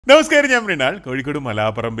നമസ്കാരം, ഞാൻ മൃണാൾ. കോഴിക്കോട്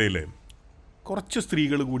മലാപ്പറമ്പയിൽ കുറച്ച്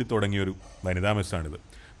സ്ത്രീകൾ കൂടി തുടങ്ങിയൊരു വനിതാ മെസ്സാണിത്.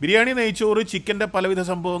 ബിരിയാണി, നെയ്ച്ചോറ്, ചിക്കൻ്റെ പലവിധ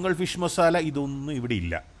സംഭവങ്ങൾ, ഫിഷ് മസാല, ഇതൊന്നും ഇവിടെ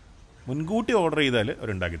ഇല്ല. മുൻകൂട്ടി ഓർഡർ ചെയ്താൽ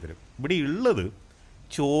അവരുണ്ടാക്കിത്തരും. ഇവിടെ ഉള്ളത്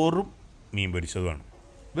ചോറും മീൻ പൊരിച്ചതുമാണ്.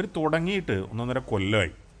 ഇവർ തുടങ്ങിയിട്ട് 1.5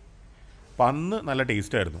 കൊല്ലമായി. അപ്പം അന്ന് നല്ല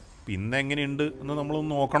ടേസ്റ്റായിരുന്നു. പിന്നെ എങ്ങനെയുണ്ട് എന്ന്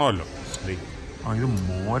നമ്മളൊന്ന് നോക്കണമല്ലോ. ഇത്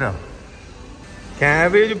മോരാ,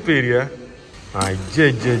 ക്യാബേജ് ഉപ്പേരിയ.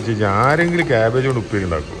 ആരെങ്കിലും ക്യാബേജ് കൊണ്ട് ഉപ്പേരി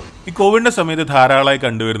ഉണ്ടാക്കുമോ? ഈ കോവിഡിൻ്റെ സമയത്ത് ധാരാളമായി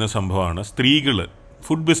കണ്ടുവരുന്ന സംഭവമാണ് സ്ത്രീകൾ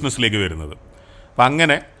ഫുഡ് ബിസിനസ്സിലേക്ക് വരുന്നത്. അപ്പം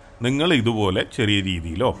അങ്ങനെ നിങ്ങൾ ഇതുപോലെ ചെറിയ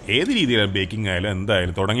രീതിയിലോ ഏത് രീതിയിലും ബേക്കിംഗ് ആയാലും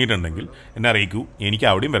എന്തായാലും തുടങ്ങിയിട്ടുണ്ടെങ്കിൽ എന്നെ അറിയിക്കൂ. എനിക്ക്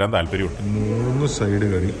അവിടെയും വരാൻ താല്പര്യമുണ്ട്. 3 സൈഡ്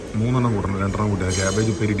കറി, 3 കൂട്ടണം, 2 കൂട്ടിയാൽ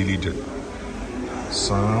ക്യാബേജ് ഉപ്പേരി ഡിലീറ്റ്.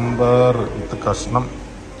 സാമ്പാർ വിത്ത് കഷ്ണം,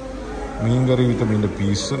 മീൻ കറി വിത്ത് മീൻ്റെ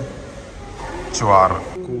പീസ്, ചാറ്,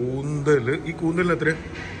 കൂന്തൽ. ഈ കൂന്തലിന് എത്ര?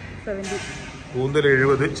 കൂന്തൽ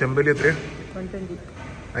 70. ചെമ്പല്ലി എത്ര? 120.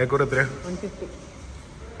 അയക്കൂർ എത്ര? 150.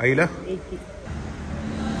 അയില 80.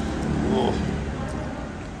 ഓ,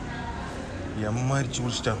 എമ്മാരി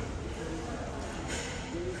ചൂടിച്ചാ.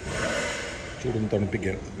 ചൂടൊന്ന്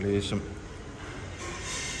തണുപ്പിക്കാൻ ലേശം,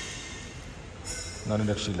 എന്നാലും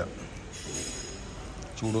രക്ഷയില്ല.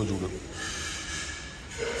 ചൂടോ ചൂട്.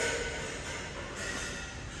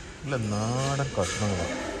 ഇല്ല, നാടൻ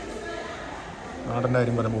കഷ്ണങ്ങളാണ്. നാടൻ്റെ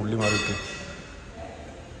കാര്യം പറയുമ്പോൾ ഉള്ളി മാറിയിട്ട്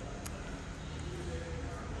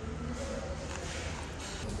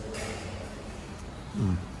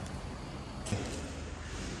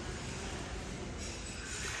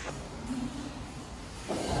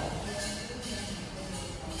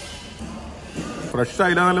ഫ്രഷ്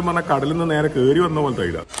അയില എന്നെല്ലാം പറഞ്ഞാൽ കടലിൽ നിന്ന് നേരെ കയറി വന്ന പോലത്തെ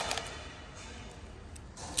അയില.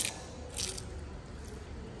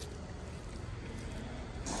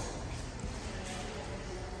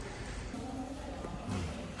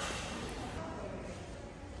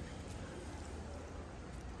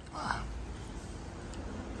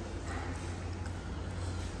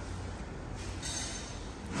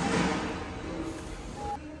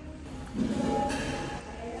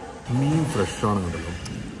 മീൻ ഫ്രഷാണ് കണ്ടല്ലോ,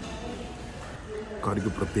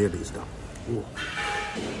 കറിക്ക് പ്രത്യേക ടേസ്റ്റാണ്. ഓ,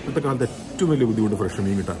 ഇന്നത്തെ കാലത്ത് ഏറ്റവും വലിയ ബുദ്ധിമുട്ട് ഫ്രഷ്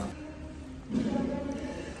മീൻ കിട്ടാനാണ്.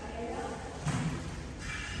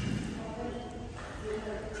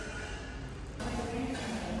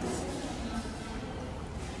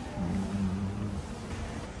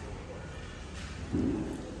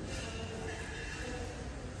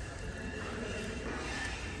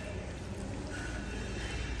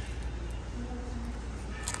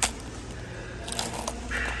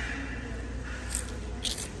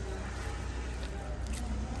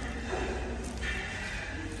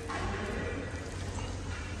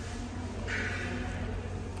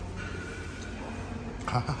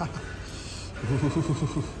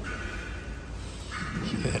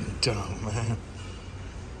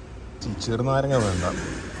 ചെറുനാരങ്ങ വേണ്ട,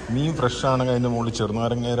 മീൻ ഫ്രഷ് ആണെങ്കിൽ അതിൻ്റെ മുകളിൽ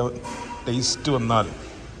ചെറുനാരങ്ങയുടെ ടേസ്റ്റ് വന്നാൽ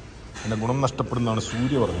അതിൻ്റെ ഗുണം നഷ്ടപ്പെടുന്നതാണ്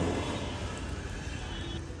സൂര്യ പറഞ്ഞത്.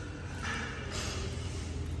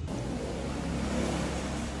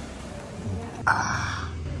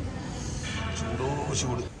 ചൂടോ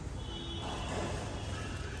ചൂട്.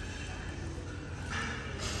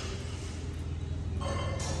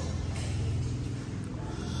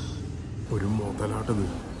 ഒരു മുതലാട്ടത്.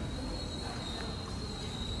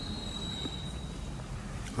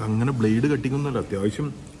 അങ്ങനെ ബ്ലേഡ് കട്ടിങ്ങൊന്നുമല്ല, അത്യാവശ്യം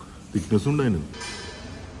തിക്നെസ് ഉണ്ട് അതിന്.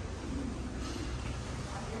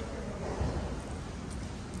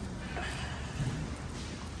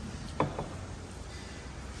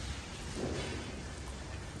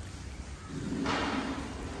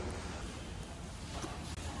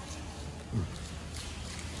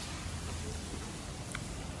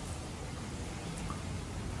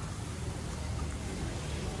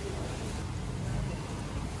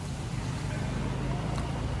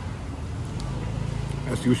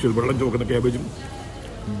 ആസ് യൂഷ്വൽ വെള്ളം ചോക്കുന്ന ക്യാബേജും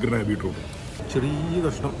ഗ്രാബ് ബീട്രൂട്ടും, ചെറിയ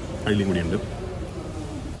കഷ്ണം അയിലും കൂടിയുണ്ട്.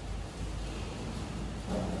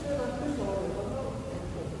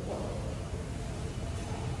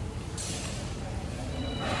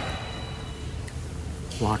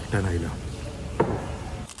 വാട്ടനയില.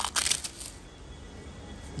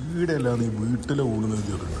 ഈടെ അല്ലാതെ ഈ വീട്ടിലെ ഊണ്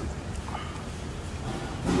നൽകിയിട്ടുണ്ട്.